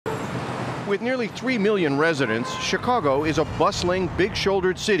With nearly 3 million residents, Chicago is a bustling,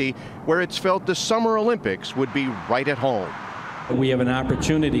 big-shouldered city where it's felt the Summer Olympics would be right at home. We have an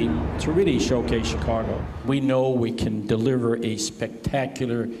opportunity to really showcase Chicago. We know we can deliver a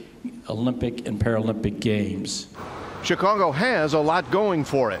spectacular Olympic and Paralympic Games. Chicago has a lot going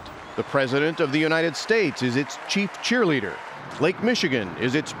for it. The President of the United States is its chief cheerleader. Lake Michigan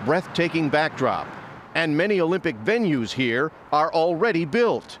is its breathtaking backdrop. And many Olympic venues here are already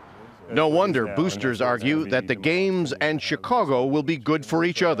built. No wonder boosters argue that the Games and Chicago will be good for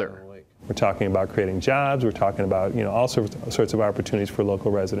each other. We're talking about creating jobs. We're talking about, all sorts of opportunities for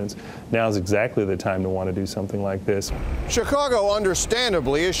local residents. Now is exactly the time to want to do something like this. Chicago,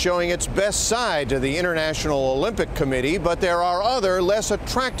 understandably, is showing its best side to the International Olympic Committee, but there are other, less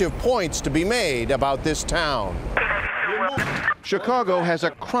attractive points to be made about this town. Chicago has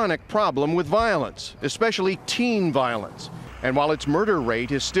a chronic problem with violence, especially teen violence. And while its murder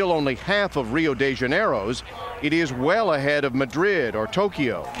rate is still only half of Rio de Janeiro's, it is well ahead of Madrid or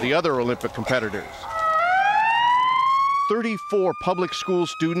Tokyo, the other Olympic competitors. 34 public school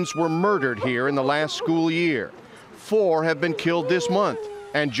students were murdered here in the last school year. 4 have been killed this month.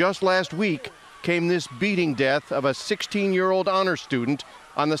 And just last week came this beating death of a 16-year-old honor student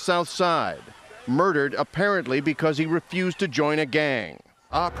on the South Side, murdered apparently because he refused to join a gang.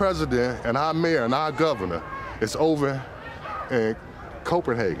 Our president and our mayor and our governor is over in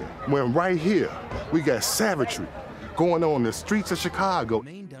Copenhagen, when right here we got savagery going on in the streets of Chicago.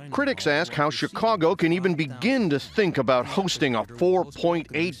 Critics ask how Chicago can even begin to think about hosting a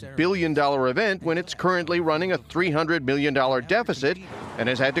 $4.8 billion event when it's currently running a $300 million deficit and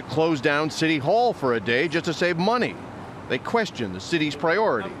has had to close down City Hall for a day just to save money. They question the city's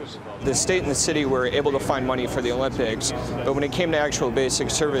priorities. The state and the city were able to find money for the Olympics, but when it came to actual basic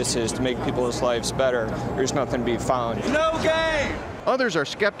services to make people's lives better, there's nothing to be found. No game! Others are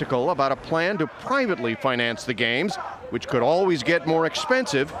skeptical about a plan to privately finance the games, which could always get more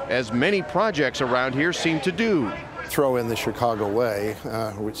expensive, as many projects around here seem to do. Throw in the Chicago way,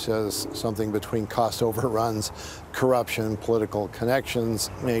 which says something between cost overruns, corruption, political connections.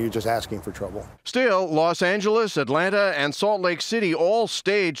 You're just asking for trouble. Still, Los Angeles, Atlanta, and Salt Lake City all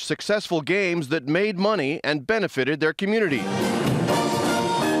staged successful games that made money and benefited their community.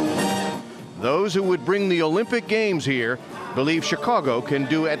 Those who would bring the Olympic Games here believe Chicago can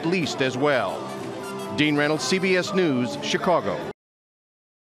do at least as well. Dean Reynolds, CBS News, Chicago.